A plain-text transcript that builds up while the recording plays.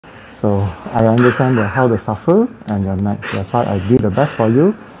So I understand how to suffer and your neck. That's why I do the best for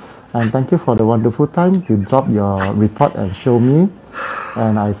you. And thank you for the wonderful time to drop your report and show me.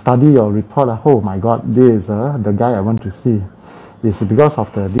 And I study your report. Oh my God, this is the guy I want to see. It's because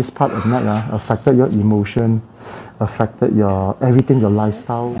of this part of neck affected your emotion, affected your everything, your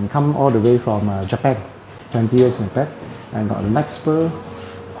lifestyle. And come all the way from Japan, 20 years in Japan. And got the neck spur,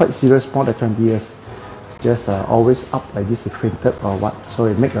 quite serious, more than 20 years. Just always up like this, he fainted or what. So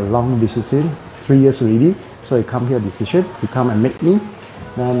he make a long decision, 3 years already. So he come here decision, he come and make me.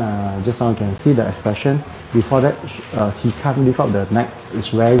 Then just now you can see the expression. Before that, he can't lift up the neck. It's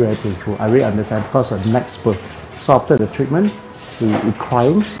very, very painful. I really understand because of neck spur. So after the treatment, he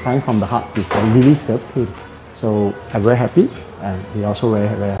crying from the heart. It's release the pain. So I'm very happy, and he also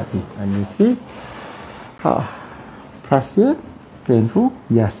very, very happy. And you see, press here, painful.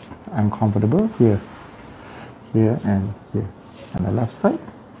 Yes, uncomfortable here, here and here. And the left side,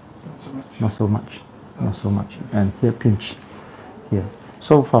 not so much, not so much. And here pinch, here.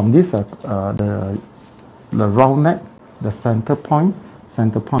 So from this, the round neck, the center point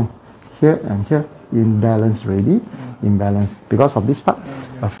here and here, imbalance already, imbalance. Because of this part,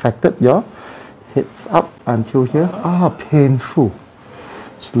 affected your hips up until here, painful.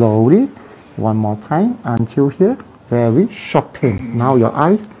 Slowly, one more time, until here, very sharp pain. Now your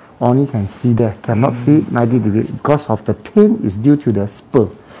eyes only can see there, cannot see 90 degrees. Because of the pain is due to the spur,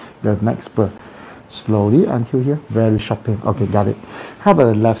 the neck spur. Slowly until here, very sharp pain. Okay, got it. How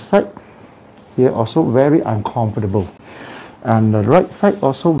about the left side? Here also very uncomfortable. And the right side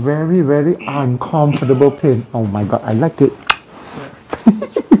also very, very uncomfortable pain. Oh my God, I like it.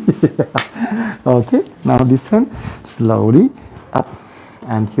 Okay, now this hand, slowly up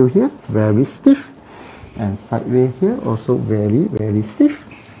until here, very stiff. And sideways here, also very, very stiff.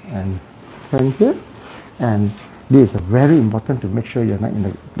 And hand here. And this is very important to make sure you're not in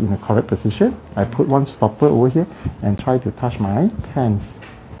the correct position. I put one stopper over here and try to touch my pants.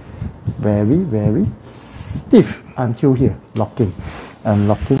 Very, very stiff until here, locking. And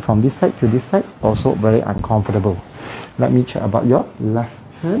locking from this side to this side, also very uncomfortable. Let me check about your left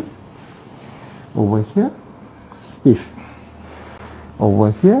hand. Over here, stiff.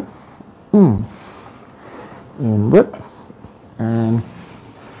 Over here, inward. And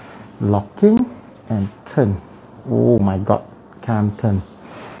locking and turn. Oh my God, can't turn.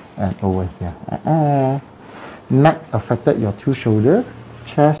 And over here. Neck affected your two shoulders,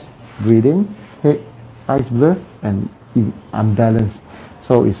 chest, breathing, head, eyes blur, and unbalanced.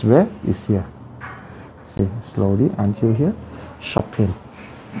 So it's where? It's here. See, slowly until here, sharp pain.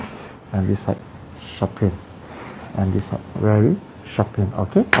 And this side, sharp pain. And this side, very sharp pain.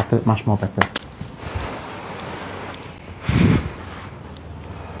 Okay, after that, much more better.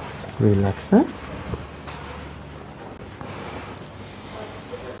 Relax,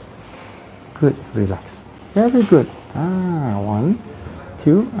 Good, relax. Very good. 1,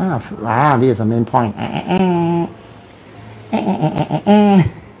 2, this is the main point.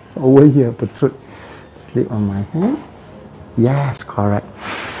 Over here, protrude. Sleep on my hand. Yes, correct.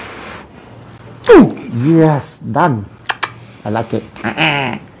 Yes, done. I like it.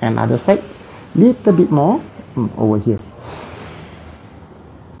 And other side, little bit more. Over here.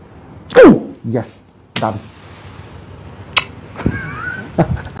 Yes, done.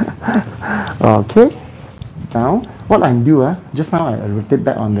 Okay, now what I do, just now I rotate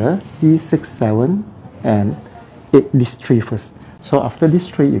back on the C6, 7 and 8, these 3 first. So after these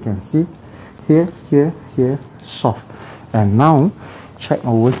 3, you can see here, here, here, soft. And now check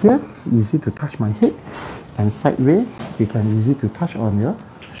over here, easy to touch my head. And sideways, you can easy to touch on your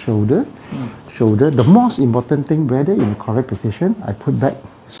shoulder. Shoulder, the most important thing, whether in the correct position, I put back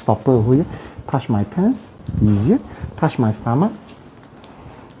stopper over here, touch my pants, easier, touch my stomach,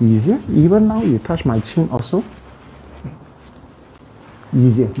 easier. Even now you touch my chin also,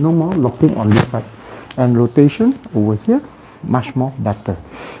 easier. No more locking on this side. And rotation over here, much more better.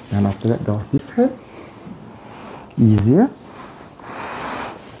 And after that, go this head, easier,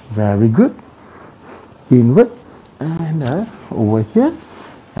 very good. Inward and over here,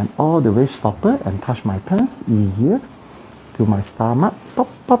 and all the way stopper and touch my pants, easier. To my stomach, pop,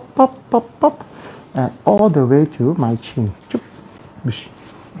 pop, pop, pop, pop, and all the way to my chin.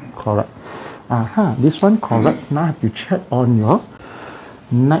 Correct. This one correct. Now I have to check on your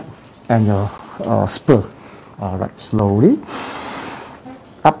neck and your spur. Alright, slowly.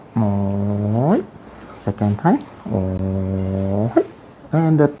 Up. Second time.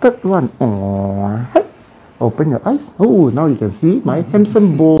 And the third one. Open your eyes. Oh, now you can see my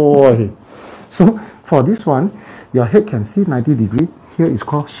handsome boy. So for this one, your head can see 90 degrees, here is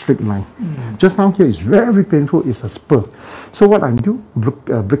called straight line. Just now here is very painful, it's a spur. So what I do,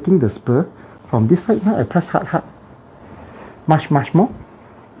 breaking the spur, from this side now I press hard. Much more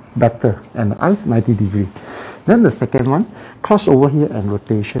better, and the eyes 90 degree. Then the second one, cross over here and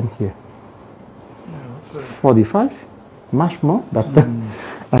rotation here. 45, much more better.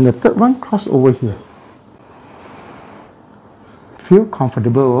 And the third one, cross over here. Feel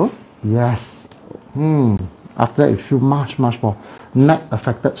comfortable? Yes. After that, you feel much more. Neck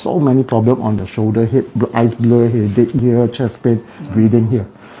affected, so many problems on the shoulder, head, eyes blur, headache here, chest pain, breathing here.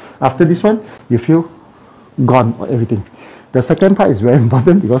 After this one, you feel gone or everything. The second part is very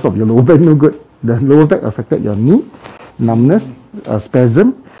important because of your lower back, no good. The lower back affected your knee, numbness,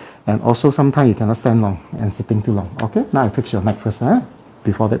 spasm, and also sometimes you cannot stand long and sitting too long. Okay, now I fix your neck first.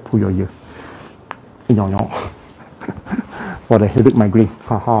 Before that, pull your ear. For the headache migraine.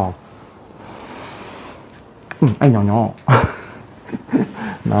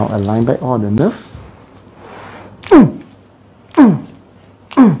 Now align back all the nerve.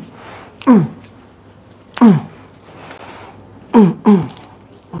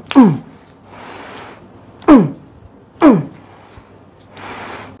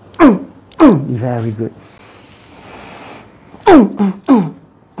 Very good.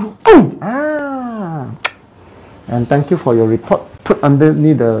 And thank you for your report. Put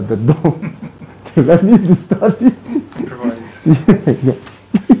underneath the door to let me to study. Improvise. Yes.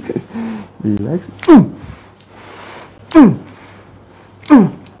 Relax.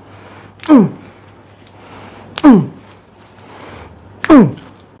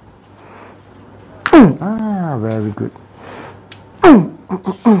 Very good.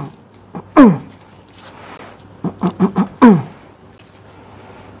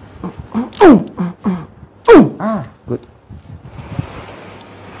 Good.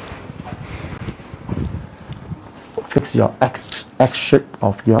 Fix your X shape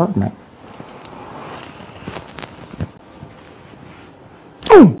of your neck.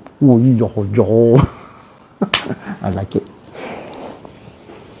 I like it.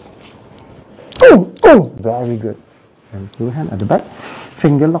 Very good. And two hands at the back.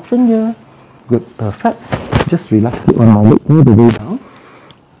 Finger lock finger. Good. Perfect. Just relax it on my leg all the way down.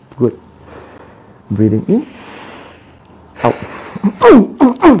 Good. Breathing in. Out.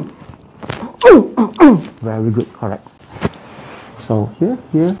 Very good. Correct. So here.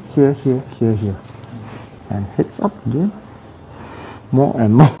 And heads up again. More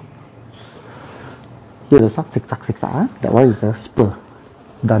and more. Here the sock, zigzag. That one is a spur.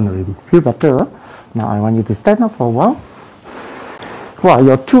 Done already. Feel better? Now I want you to stand up for a while. Wow,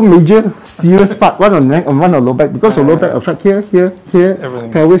 your two major serious part, one on neck and one on low back, because of low back affect here, everything.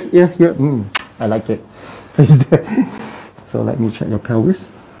 Pelvis, here. I like it. Face there. So let me check your pelvis.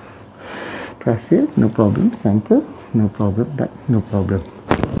 Press here, no problem. Center, no problem. Back, no problem.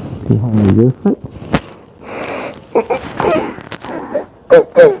 Behind the rear side.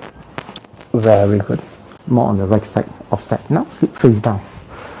 Very good. More on the right side, offset. Now sleep face down.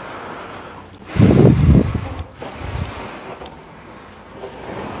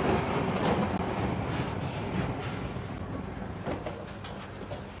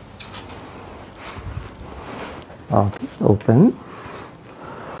 Okay, open.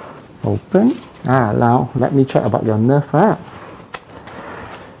 Now let me check about your nerve.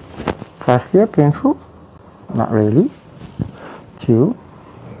 Press here, painful? Not really. 2,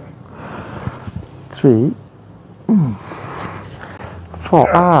 3,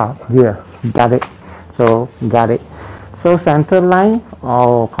 4. Yeah, got it. So center line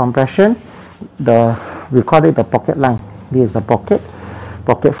or compression, we call it the pocket line. This is the pocket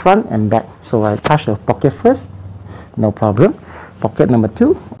front and back. So I touch the pocket first. No problem. Pocket number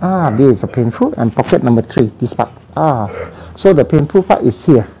 2. This is a painful. And pocket number 3, this part. So the painful part is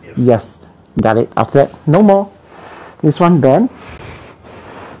here. Yes, got it. After that, no more. This one bend.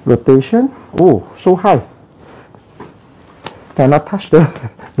 Rotation. Oh, so high. Cannot touch the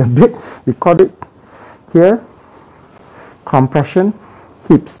bed. We call it here compression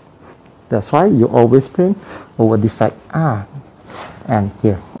hips. That's why you always pain over this side. And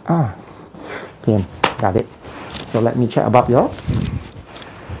here. Pain. Got it. So let me check about your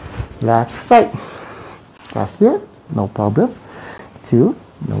left side. Press here, no problem. 2,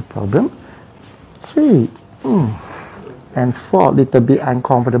 no problem. 3, and 4, little bit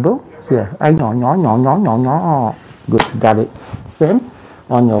uncomfortable. Here, good, got it. Same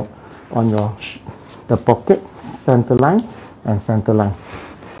on the pocket, center line and center line.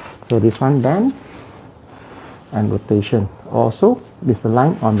 So this one bend and rotation. Also, this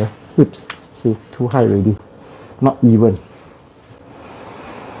line on the hips. See, too high already. Not even.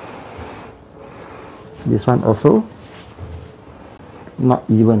 This one also Not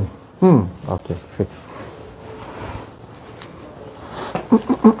even. Okay, fix.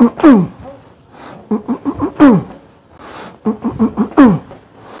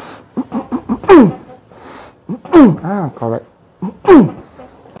 Correct.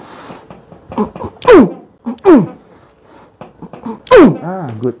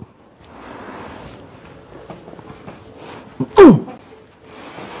 Good.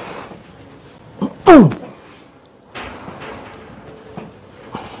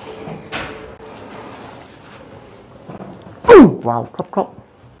 Wow, crop, crop.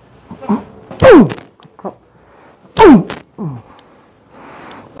 Crop.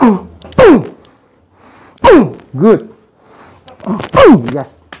 Good.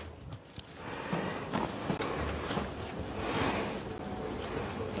 Yes.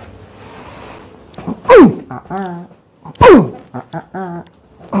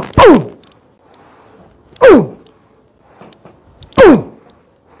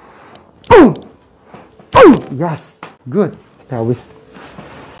 Yes. Good. Pelvis.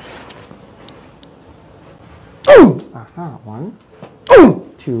 1,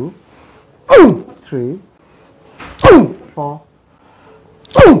 2, 3, 4,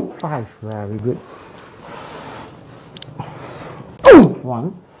 5. Very good.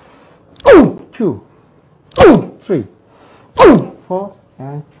 1, 2, 3, 4,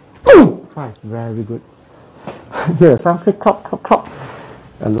 and 5. Very good. Here, some quick crop, crop, crop.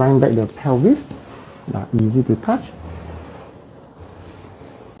 Align back the pelvis. Now, easy to touch.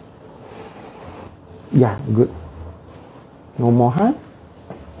 Yeah, good. No more hand.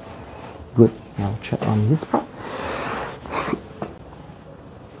 Good. Now check on this part.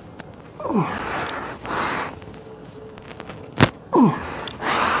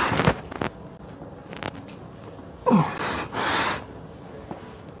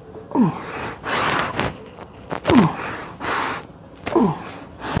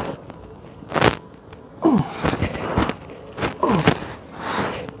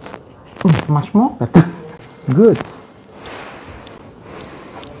 Much more better. Good.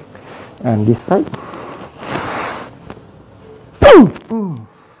 And this side.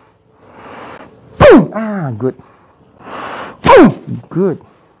 Good. Good.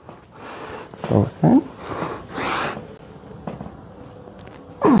 So stand.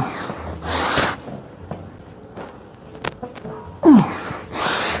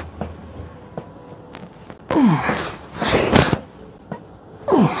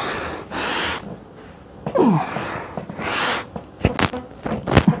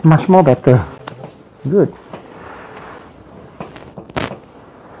 Much more better. Good.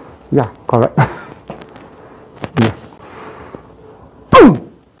 Yeah, correct. Yes.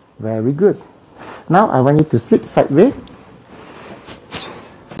 Very good. Now I want you to slip sideways.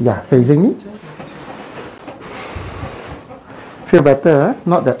 Yeah, facing me. Feel better, huh?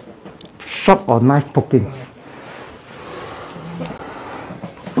 Not that sharp or knife poking.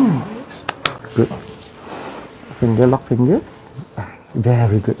 Good. Finger, lock finger.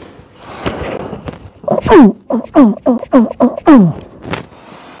 Very good.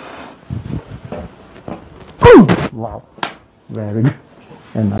 Wow. Very good.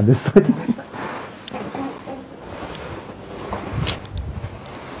 Another side.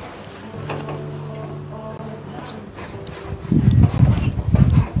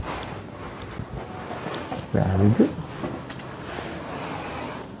 Very good.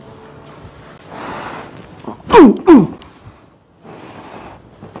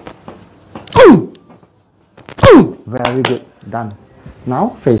 Very good. Done. Now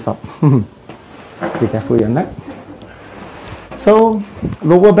face up. Be careful your neck. So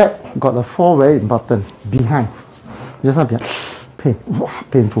lower back got the 4 very important. Behind. Just now behind. Pain. Wow,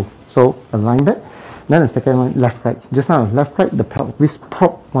 painful. So align back. Then the second one left right. Just now left right the pelvis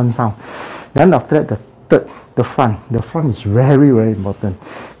prop one sound. Then after that the third, the front. The front is very very important.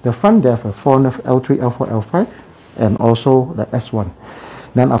 The front they have a 4 nerve L3, L4, L5 and also the S1.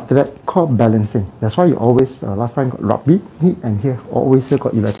 Then after that, core balancing. That's why you always, last time got rugby, here and here, always here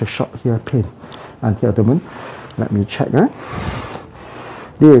got electric shock here, pain. Until the moon. Let me check.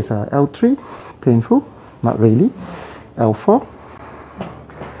 This is L3, painful, not really. L4,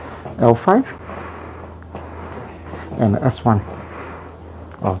 L5, and S1.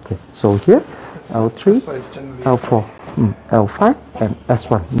 Okay, so here, L3, L4, L5, and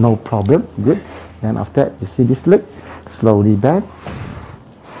S1. No problem, good. Then after that, you see this leg, slowly bend.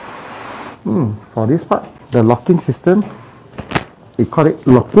 For this part, the locking system, we call it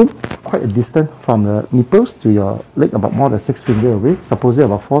locking, quite a distance from the nipples to your leg, about more than 6 fingers away, supposedly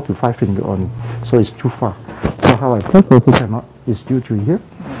about 4 to 5 fingers only. So it's too far. So how I press also cannot, it's due to here.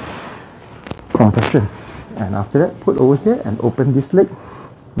 Compression And after that, put over here and open this leg.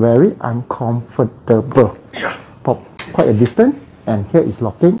 Very uncomfortable. Pop quite a distance, and here is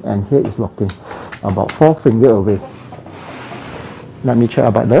locking, and here is locking. About 4 fingers away. Let me check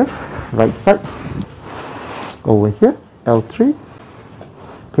about the right side. Over here, L3,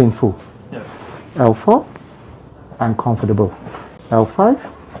 painful. Yes. L4, uncomfortable. L5,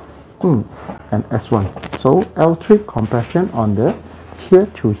 and S1. So L3 compression on the here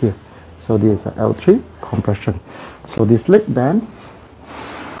to here. So this is a L3 compression. So this leg band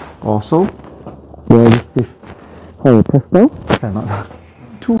also very stiff. Oh, press down? Cannot.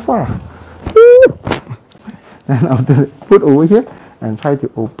 Too far. And after put over here and try to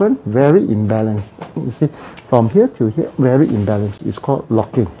open, very imbalanced. You see, from here to here, very imbalanced. It's called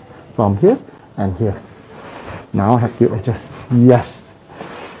locking. From here and here. Now I have to adjust. Yes.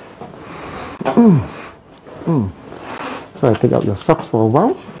 So I take out your socks for a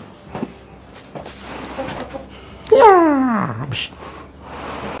while. Yeah.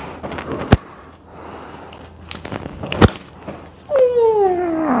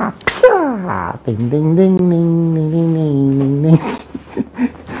 Ding ding ding ding ding ding ding ding.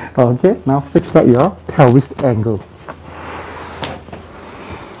 Okay, now fix back your pelvis angle.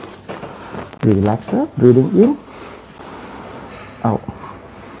 Relaxer, breathing in, out,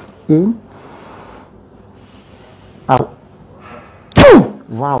 in, out.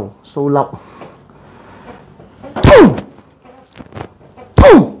 Wow, so loud.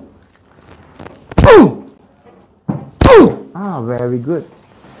 Ah, very good.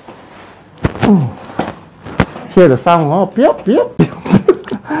 Hear the sound, oh, peep, peep.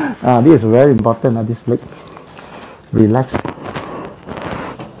 This is very important, this leg. Relax.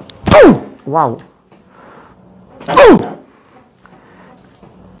 Wow.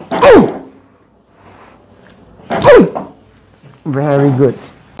 Very good.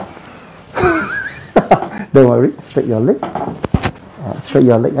 Don't worry, straight your leg. Straight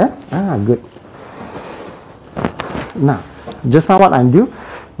your leg, good. Now, just now what I do,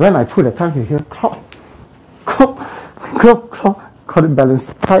 when I put the tongue, you hear clop, clop, clop, clop. Call it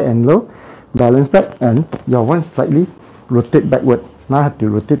balance high and low, balance back, and your one slightly rotate backward. Now I have to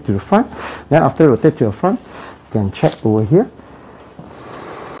rotate to the front. Then after rotate to the front, you can check over here.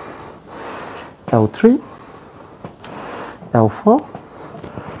 L3, L4,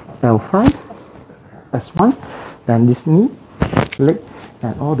 L5, S1, then this knee, leg,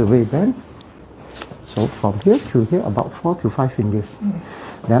 and all the way bend. So from here to here, about 4 to 5 fingers.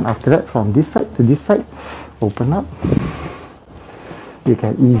 Then after that, from this side to this side, open up. You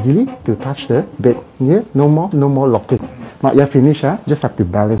can easily to touch the bed. Yeah, no more locking. Not yet finished, just have to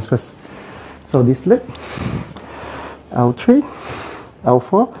balance first. So this leg, L3,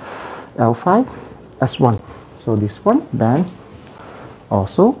 L4, L5, S1. So this one bend,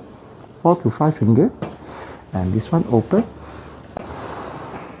 also 4 to 5 finger, and this one open.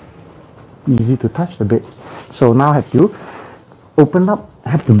 Easy to touch the bed. So now have to open up,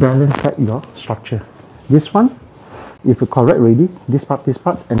 have to balance back your structure. This one, if you correct already, this part,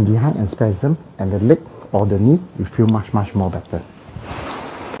 and behind and spasm, and the leg or the knee, you feel much more better.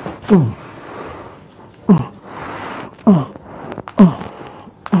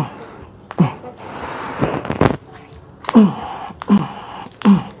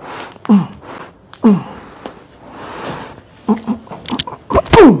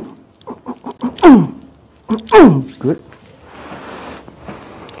 Good.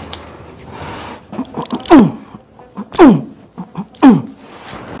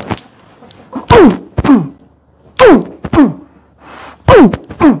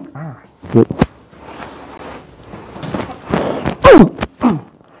 Good.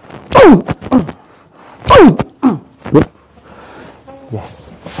 Good.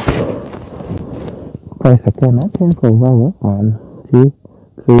 Yes. 5 seconds, 10 for a while. 1, 2,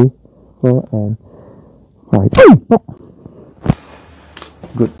 3, 4, and 5.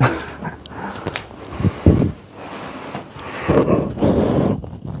 Good.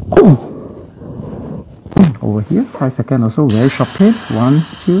 Over here, 5 seconds also, very short pain. 1,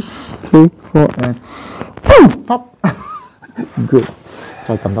 2, 3, 4, and pop. Good.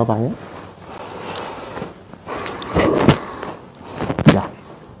 Rồi cầm đó bài. Yeah.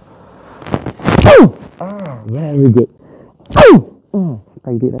 Very good.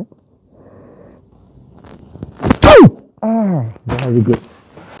 Tay đi đấy. Very good.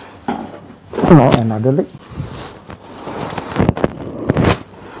 Now another leg.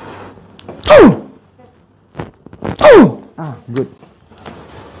 Good.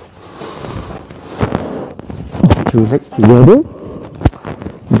 2 legs together.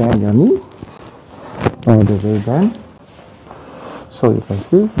 Bend your knee. All the way down. So you can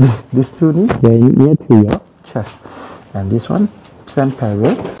see these 2 knees very near to your chest. And this one, same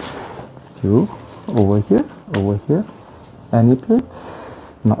parallel to over here, any pain?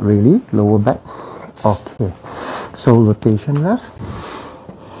 Not really. Lower back, okay. So rotation left,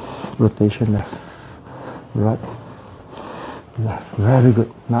 right, left, very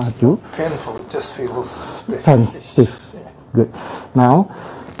good. Now to Painful, it just feels stiff. hands stiff, good. Now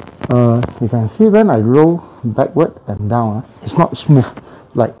you can see when I roll backward and down, it's not smooth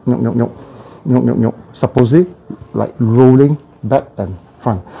like no. Supposedly like rolling back and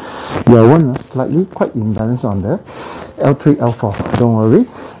front. Your one slightly quite imbalanced on the L3, L4. Don't worry.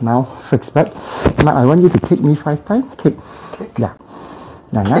 Now fix back. Now I want you to kick me 5 times. Kick. Yeah.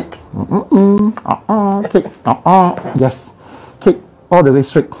 Kick. Kick. Yes. Kick all the way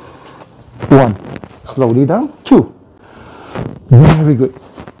straight. 1. Slowly down. 2. Very good.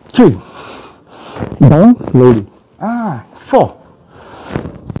 3. Down slowly. 4.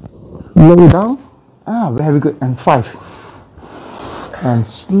 Low down. Very good. And 5. And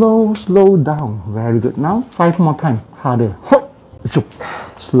slow down. Very good. Now 5 more times. Harder.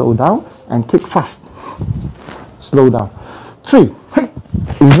 Slow down and kick fast. Slow down. 3.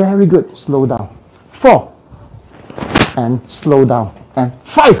 Very good. Slow down. 4. And slow down. And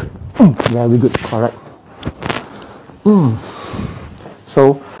 5. Very good. Correct.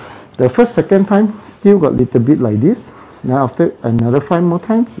 So the first, second time still got a little bit like this. Now after another 5 more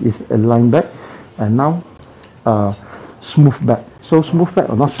times is a line back, and now smooth back. So smooth back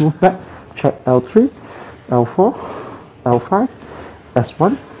or not smooth back, check L3, L4, L5,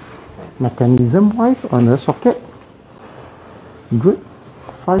 S1, mechanism wise on the socket. Good.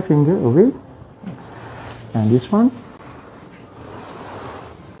 5 finger away. And this one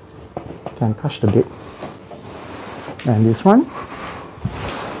can touch the bed. And this one,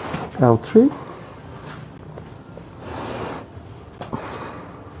 L3,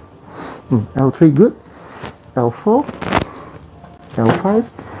 L3 good, L4, L5,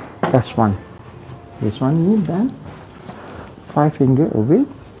 S1. This one knee bend, 5 finger away,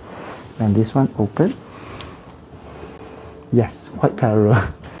 and this one open. Yes, quite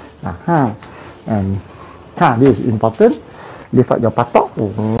parallel. And this is important. Lift up your buttock.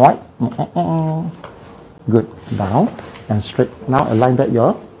 Right. Good. Down and straight. Now align back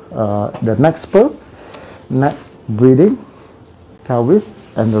your the neck spur, neck breathing, pelvis,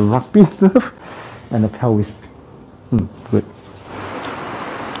 and the rugby nerve, and the pelvis. Good.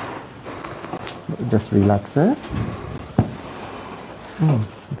 Just relax.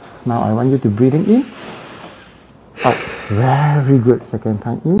 Now I want you to breathing in, out. Very good. Second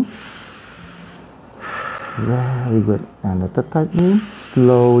time in. Very good. And the third time in,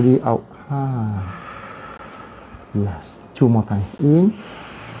 slowly out. Yes. 2 more times in,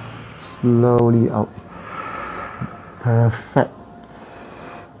 slowly out. Perfect.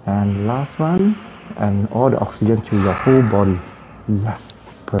 And last one, and all the oxygen to your whole body. Yes.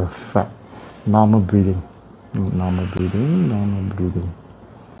 Perfect. Normal breathing. Normal breathing.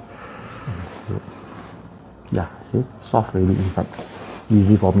 Good. Yeah, see? Soft really inside.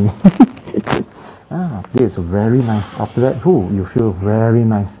 Easy for me. This is very nice. After that, you feel very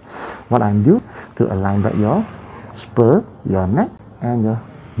nice. What I do to align back your spur, your neck, and your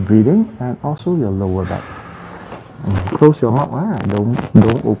breathing, and also your lower back. Close your mouth.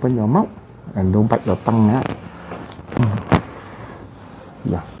 Don't open your mouth, and don't bite your tongue.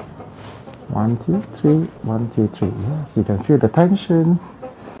 Yes. 1, 2, 3. 1, 2, 3. Yes, you can feel the tension.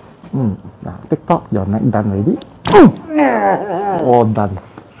 Now, TikTok, your neck done already. All done.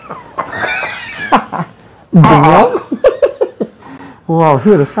 Wow,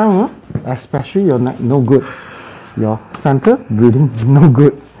 hear the sound, especially your neck, no good. Your center, breathing, no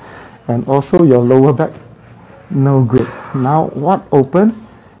good. And also your lower back, no good. Now, what open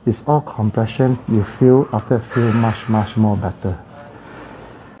is all compression. You feel much more better.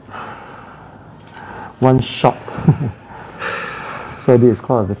 One shot. So this is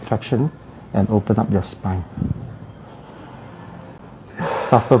called a retraction and open up your spine.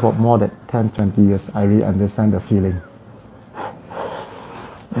 Suffer for more than 10-20 years. I really understand the feeling.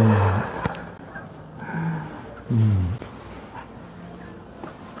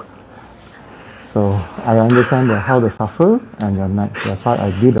 So I understand how to suffer and your neck. That's why I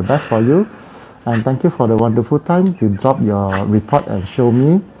do the best for you. And thank you for the wonderful time you drop your report and show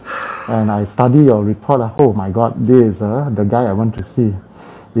me. And I study your report. Oh my God, this is the guy I want to see.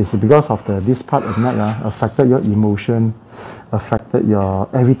 It's because of this part of neck affected your emotion, affected your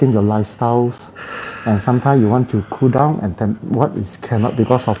everything, your lifestyles, and sometimes you want to cool down, and then cannot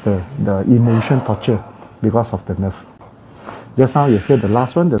because of the emotion torture, because of the nerve. Just now you hear the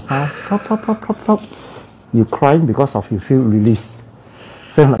last one, the sound, top. You crying because of you feel release.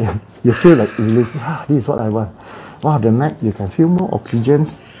 Same like you feel like release. Ah, this is what I want. Wow, the neck you can feel more oxygen,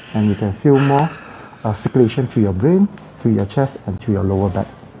 and you can feel more circulation to your brain, to your chest, and to your lower back.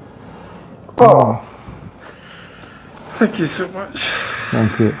 Oh, thank you so much.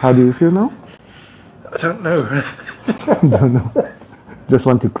 Thank you. How do you feel now? I don't know. Don't know. Just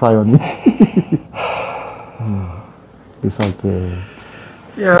want to cry on me. It's okay.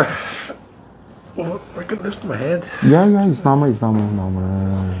 Yeah. Well, I could lift my head. Yeah, it's normal. It's normal.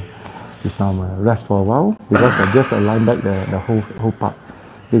 Rest for a while because I just align back the whole part.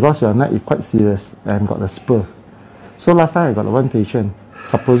 Because your neck is quite serious and got a spur. So last time I got one patient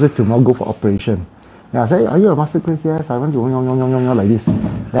supposed to not go for operation. Yeah, I said, are you a Master Chris? Yes, I want to like this.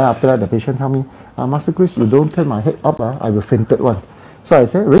 Then after that the patient tell me, Master Chris, you don't turn my head up, I will fainted one. So I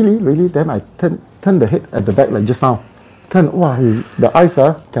said, really? Then I turn the head at the back like just now. The eyes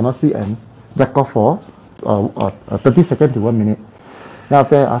cannot see and back off for 30 seconds to 1 minute. Then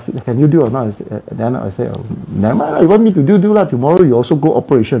after I asked, can you do or not? Then I said, never mind, you want me to do lah. Tomorrow you also go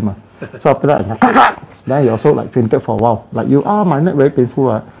operation. Ma. So after that, then he also like fainted for a while. Like you, my neck very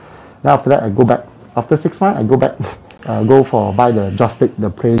painful. Then after that, I go back. After 6 months, I go back, buy the joystick, the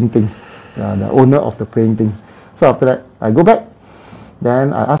praying things, the owner of the praying things. So after that, I go back.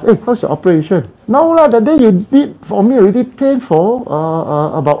 Then I ask, hey, how's your operation? No lah, the day you did for me already pain for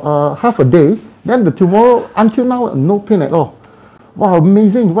about half a day. Then the tomorrow, until now, no pain at all. Wow,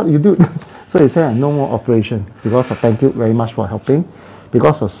 amazing what you do. So he said, no more operation. Because thank you very much for helping.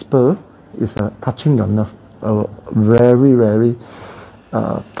 Because of spur is touching your nerve. Very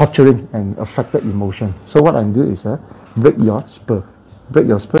torturing and affected emotion. So what I do is break your spur.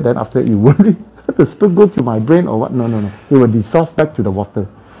 Then after you worry, the spur go to my brain or what? No. It will dissolve back to the water.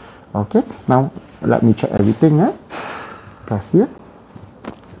 Okay, now let me check everything. Press here.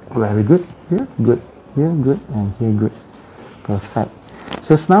 Very good. Here, good. Here, good. And here, good. Perfect.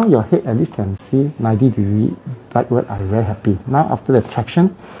 So now your head at least can see 90 degrees backward. I'm very happy. Now after the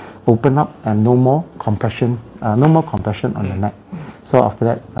traction, open up and no more compression on the neck. So after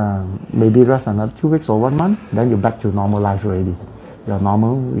that, maybe rest another 2 weeks or 1 month, then you're back to normal life already. You're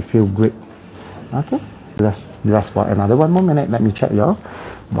normal, you feel great. Okay, rest for another 1 more minute. Let me check your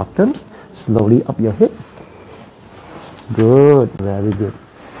bottoms. Slowly up your head. Good, very good.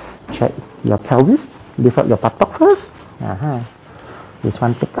 Check your pelvis. Lift up your buttock first. This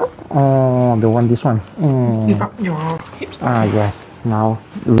one pick up. Oh, this one. Lift up your hips. Yes. Now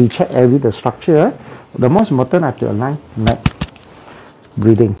recheck the structure. The most important are to align neck,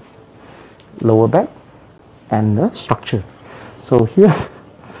 breathing, lower back, and the structure. So here,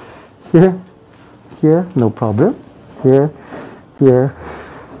 no problem. Here,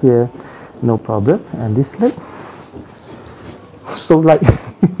 no problem. And this leg, so light.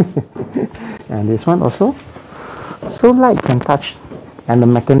 And this one also, so light, can touch. And the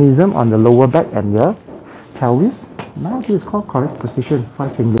mechanism on the lower back and your pelvis. Now this is called correct position,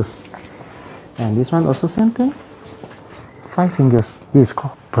 5 fingers. And this one also same thing, 5 fingers. This is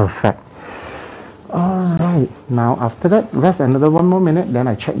called perfect. Alright, now after that, rest another 1 more minute, then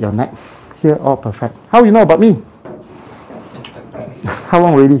I check your neck. Here, all perfect. How you know about me? How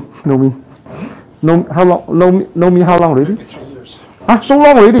long already? Know me? Know me how long already? 3 years. So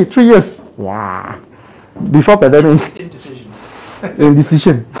long already? 3 years? Wow. Before pandemic? Indecision.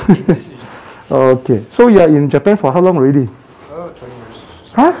 Indecision. Okay. So you are in Japan for how long already? 20 years.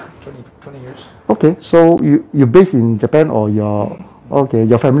 Huh? 20 years. Okay. So you based in Japan or your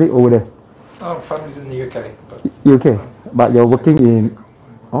family over there? Oh, family's in the UK. UK. But you're working in...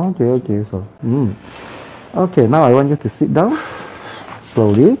 Okay. So, Okay, now I want you to sit down.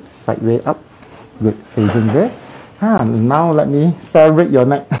 Slowly, sideways up. Good. Facing there. Now let me celebrate your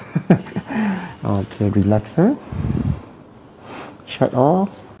neck. Okay, relax. Check all.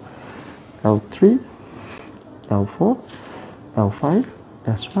 L3, L4, L5,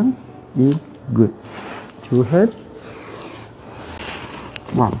 S1, E, good. 2 head.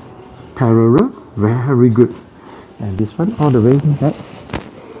 1. Parallel, very good. And this one all the way back.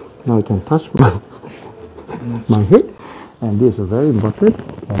 Now you can touch my head. And this is very important.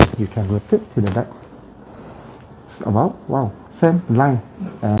 And you can rotate to the back. It's about, same line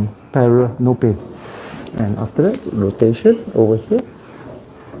and parallel, no pain. And after that, rotation over here.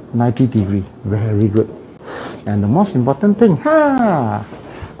 90 degree, very good. And the most important thing,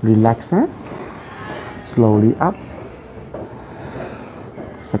 relax, slowly up.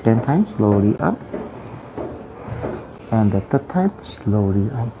 Second time, slowly up. And the third time, slowly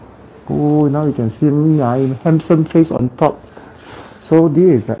up. Oh, now you can see me, I'm handsome face on top. So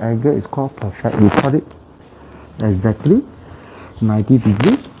this is the angle, is called perfect. We cut it exactly 90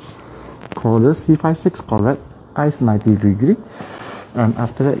 degree. Corner C56 correct, eyes 90 degree. And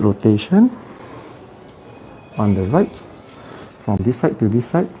after that, rotation on the right, from this side to this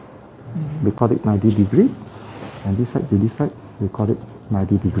side, we call it 90 degree, and this side to this side, we call it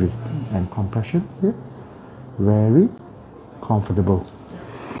 90 degree. And compression here, very comfortable,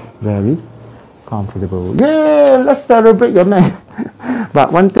 very comfortable. Yeah, let's celebrate your neck.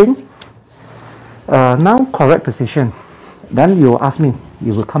 But one thing, now correct position. Then you will ask me,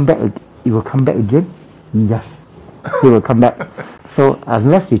 you will come back again? Yes, you will come back. So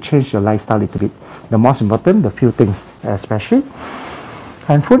unless you change your lifestyle a little bit, the most important, the few things, especially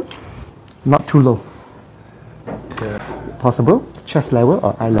handphone, not too low. Yeah. Possible, chest level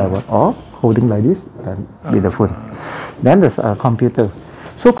or eye level, or holding like this and with the phone. Then there's a computer.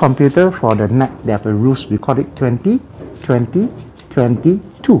 So computer for the neck, they have a rules, we call it 20, 20,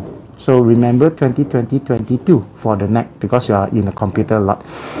 22. So remember 20, 20, 22 for the neck because you are in a computer a lot.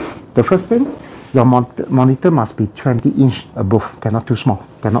 The first thing, your monitor must be 20 inch above, cannot too small,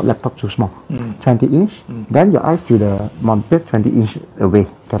 cannot laptop too small. 20 inch, then your eyes to the monitor 20 inch away,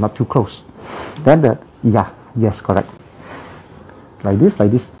 cannot too close. Then the, yes, correct. Like this,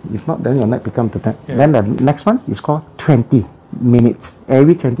 if not then your neck becomes the neck. Yeah. Then the next one is called 20 minutes.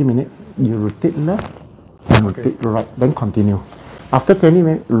 Every 20 minutes, you rotate left and rotate right, then continue. After 20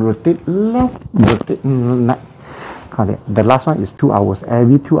 minutes, rotate left, rotate right. The last one is 2 hours.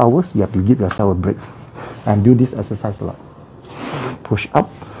 Every 2 hours, you have to give yourself a break. And do this exercise a lot. Push up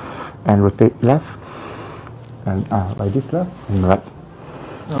and rotate left. And like this, left and right.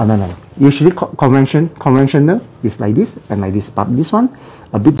 And then usually conventional is like this and like this. But this one,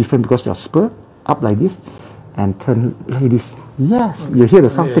 a bit different because your spur up like this and turn like this. Yes, you hear the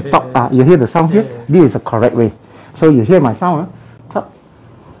sound, tick tock. You hear the sound here? This is the correct way. So you hear my sound,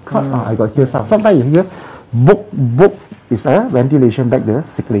 I got here sound. Sometimes you hear book is a ventilation back the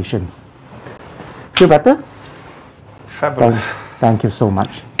circulations. Feel better? Fabulous. Thank you so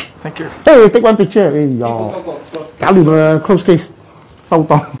much. Thank you. Hey, take one picture. Hey, close case. So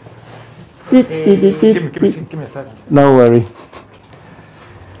long. Give me a second. No worry.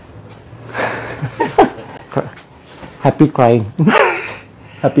 Happy crying.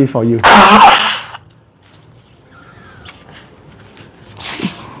 Happy for you.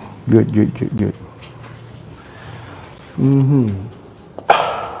 Good. Okay.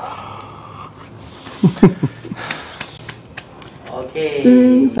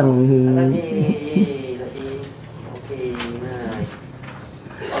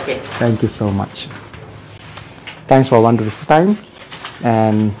 Okay. Thank you so much. Thanks for a wonderful time,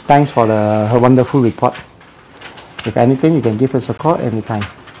 and thanks for the wonderful report. If anything, you can give us a call anytime.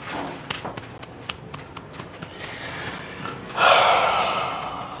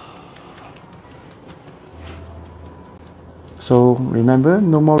 So remember,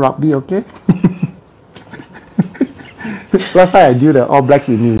 no more rugby, okay? Last time I do the All Blacks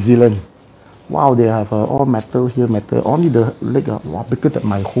in New Zealand. Wow, they have all metal here, metal. Only the leg, wow, bigger than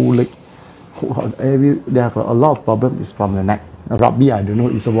my whole leg. Wow, they have a lot of problems is from the neck. Rugby, I don't know,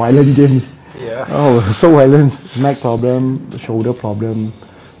 it's a violent games. Yeah. Oh, so violent. Neck problem, shoulder problem.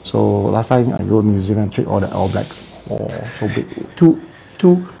 So last time I go to New Zealand, treat all the All Blacks. Oh, so big.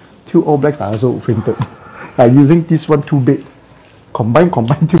 Two All Blacks are also fainted. I'm using this one too big. Combine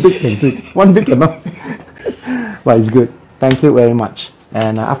too big can see. One big cannot. But it's good. Thank you very much.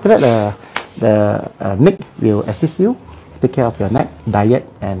 And after that, Nick will assist you, take care of your neck, diet,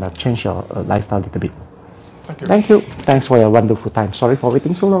 and change your lifestyle a little bit. Thank you. Thank you. Thanks for your wonderful time. Sorry for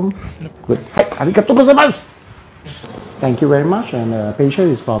waiting so long. Good. Hey, arigatou gozaimasu. Thank you very much. And the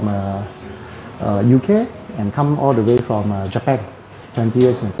patient is from UK and come all the way from Japan. 20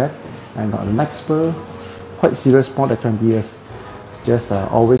 years in fact. And got the neck spur, quite serious, more than 20 years. Just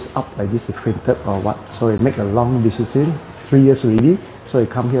always up like this, he fainted or what. So he make a long decision, 3 years already. So he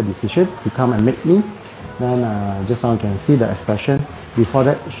come here decision, he come and make me. Then just now you can see the expression. Before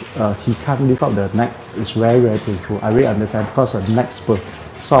that, he can't lift up the neck. It's very, very painful. I really understand because of neck spur.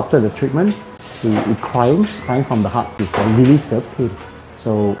 So after the treatment, he crying from the heart. It's release the pain.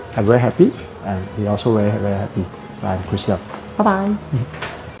 So I'm very happy, and he also very, very happy. So I'm Chris Leong. Bye bye.